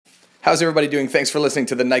How's everybody doing? Thanks for listening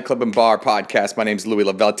to the Nightclub and Bar podcast. My name is Louis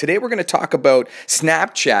Lavelle. Today we're going to talk about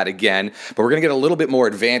Snapchat again, but we're going to get a little bit more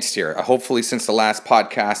advanced here. Hopefully since the last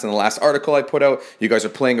podcast and the last article I put out, you guys are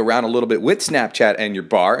playing around a little bit with Snapchat and your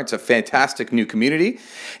bar. It's a fantastic new community,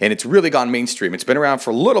 and it's really gone mainstream. It's been around for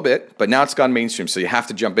a little bit, but now it's gone mainstream, so you have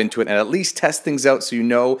to jump into it and at least test things out so you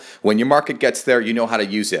know when your market gets there, you know how to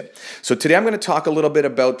use it. So today I'm going to talk a little bit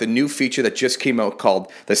about the new feature that just came out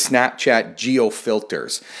called the Snapchat Geo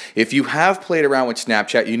Filters. If you have played around with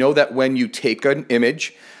Snapchat, you know that when you take an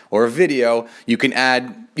image or a video, you can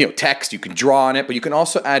add, text, you can draw on it, but you can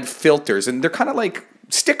also add filters, and they're kind of like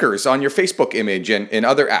stickers on your Facebook image and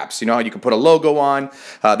other apps. You know how you can put a logo on,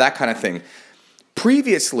 that kind of thing.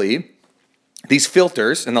 Previously, these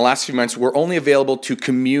filters in the last few months were only available to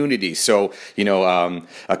communities. So,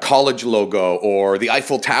 a college logo or the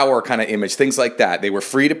Eiffel Tower kind of image, things like that. They were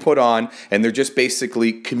free to put on, and they're just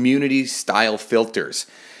basically community-style filters.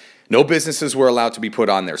 No businesses were allowed to be put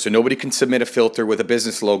on there. So nobody can submit a filter with a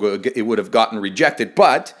business logo. It would have gotten rejected.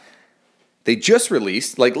 But they just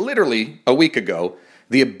released, like literally a week ago,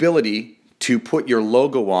 the ability to put your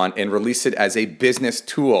logo on and release it as a business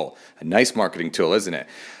tool. A nice marketing tool, isn't it?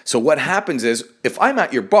 So what happens is, if I'm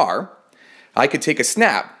at your bar, I could take a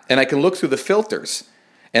snap and I can look through the filters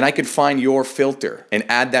and I can find your filter and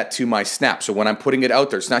add that to my snap. So when I'm putting it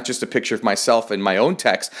out there, it's not just a picture of myself and my own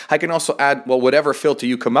text. I can also add, whatever filter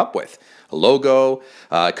you come up with. A logo,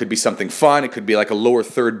 it could be something fun. It could be like a lower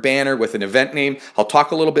third banner with an event name. I'll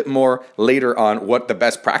talk a little bit more later on what the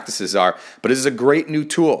best practices are, but this is a great new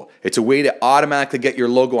tool. It's a way to automatically get your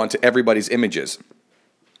logo onto everybody's images.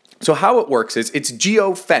 So how it works is it's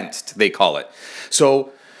geo-fenced, they call it.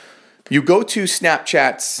 So you go to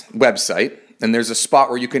Snapchat's website, and there's a spot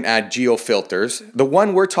where you can add geo filters. The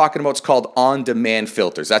one we're talking about is called on-demand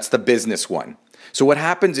filters. That's the business one. So what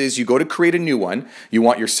happens is you go to create a new one. You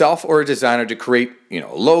want yourself or a designer to create, a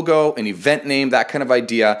logo, an event name, that kind of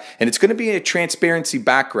idea, and it's going to be a transparency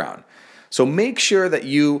background. So make sure that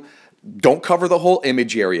you don't cover the whole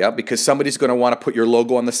image area because somebody's going to want to put your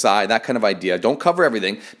logo on the side, that kind of idea. Don't cover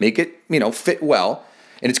everything. Make it, fit well,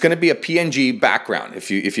 and it's going to be a PNG background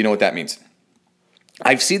if you know what that means.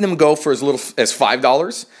 I've seen them go for as little as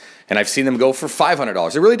 $5, and I've seen them go for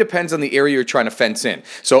 $500. It really depends on the area you're trying to fence in.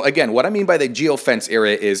 So again, what I mean by the geo-fence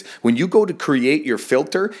area is when you go to create your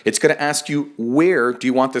filter, it's going to ask you, where do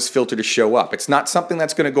you want this filter to show up? It's not something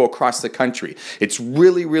that's going to go across the country. It's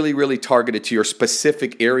really, really, really targeted to your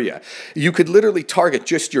specific area. You could literally target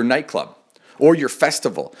just your nightclub or your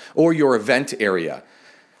festival or your event area.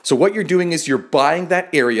 So what you're doing is you're buying that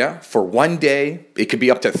area for one day. It could be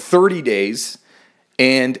up to 30 days.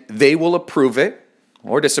 And they will approve it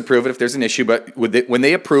or disapprove it if there's an issue. But when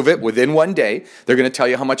they approve it within one day, they're going to tell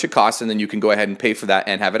you how much it costs, and then you can go ahead and pay for that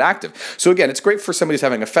and have it active. So again, it's great for somebody who's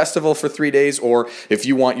having a festival for 3 days, or if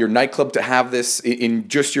you want your nightclub to have this in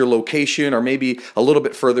just your location, or maybe a little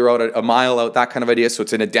bit further out, a mile out, that kind of idea. So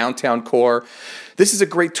it's in a downtown core. This is a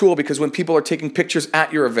great tool because when people are taking pictures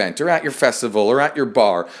at your event or at your festival or at your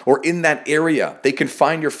bar or in that area, they can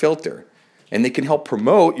find your filter. And they can help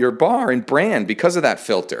promote your bar and brand because of that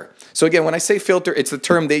filter. So again, when I say filter, it's the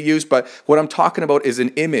term they use, but what I'm talking about is an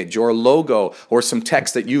image or a logo or some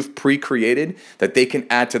text that you've pre-created that they can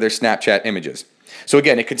add to their Snapchat images. So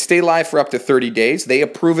again, it could stay live for up to 30 days. They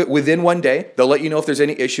approve it within one day. They'll let you know if there's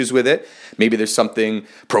any issues with it. Maybe there's something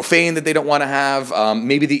profane that they don't want to have.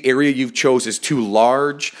 Maybe the area you've chose is too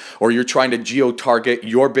large, or you're trying to geo-target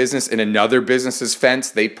your business in another business's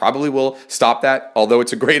fence. They probably will stop that, although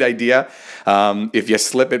it's a great idea. If you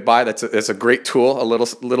slip it by, that's a great tool, a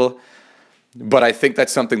little. But I think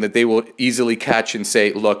that's something that they will easily catch and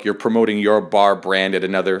say, look, you're promoting your bar brand at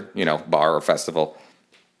another, bar or festival.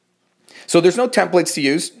 So there's no templates to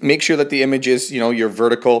use. Make sure that the image is, your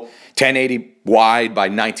vertical 1080 wide by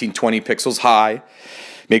 1920 pixels high.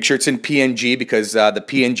 Make sure it's in PNG because the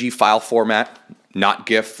PNG file format, not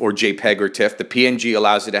GIF or JPEG or TIFF. The PNG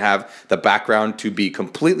allows you to have the background to be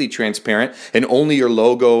completely transparent, and only your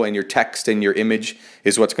logo and your text and your image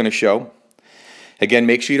is what's going to show. Again,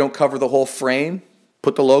 make sure you don't cover the whole frame.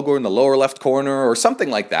 Put the logo in the lower left corner or something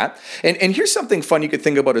like that. And here's something fun you could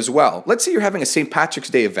think about as well. Let's say you're having a St. Patrick's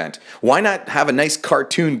Day event. Why not have a nice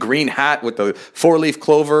cartoon green hat with the 4-leaf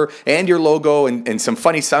clover and your logo and some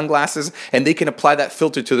funny sunglasses, and they can apply that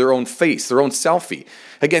filter to their own face, their own selfie.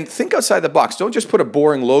 Again, think outside the box. Don't just put a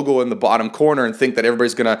boring logo in the bottom corner and think that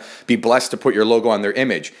everybody's going to be blessed to put your logo on their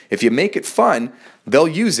image. If you make it fun, they'll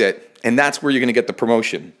use it, and that's where you're going to get the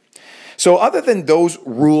promotion. So other than those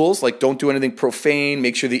rules, like don't do anything profane,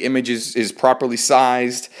 make sure the image is properly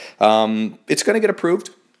sized, it's going to get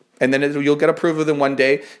approved. and then you'll get approved within 1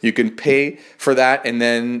 day. You can pay for that, and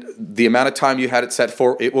then the amount of time you had it set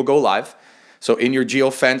for, it will go live. So in your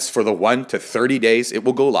geofence for the 1 to 30 days, it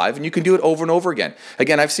will go live, and you can do it over and over again.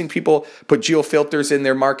 Again, I've seen people put geofilters in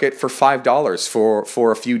their market for $5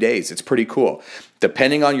 for a few days. It's pretty cool.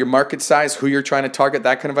 Depending on your market size, who you're trying to target,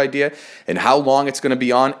 that kind of idea, and how long it's going to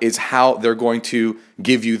be on is how they're going to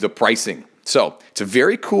give you the pricing. So it's a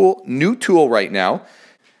very cool new tool right now,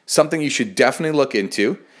 something you should definitely look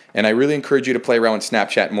into. And I really encourage you to play around with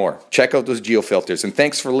Snapchat more. Check out those geofilters. And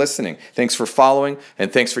thanks for listening. Thanks for following.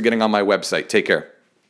 And thanks for getting on my website. Take care.